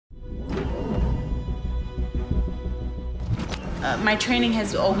My training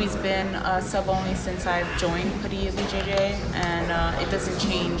has always been sub only since I've joined Padilla BJJ, and it doesn't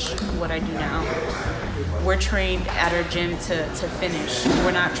change what I do now. We're trained at our gym to finish.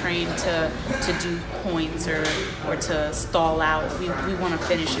 We're not trained to do points or to stall out. We want to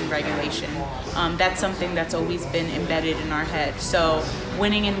finish in regulation. That's something that's always been embedded in our head. So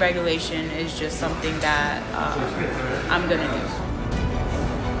winning in regulation is just something that I'm gonna do.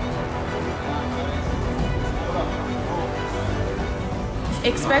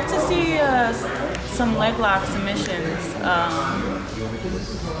 Expect to see some leg lock submissions.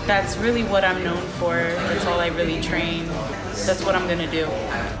 That's really what I'm known for. That's all I really train. That's what I'm gonna do.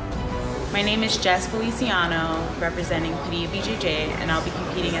 My name is Jess Feliciano, representing Padilla BJJ, and I'll be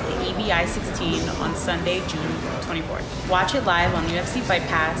competing at the EBI 16 on Sunday, June 24th. Watch it live on UFC Fight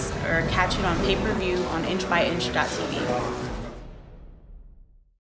Pass or catch it on pay-per-view on inchbyinch.tv.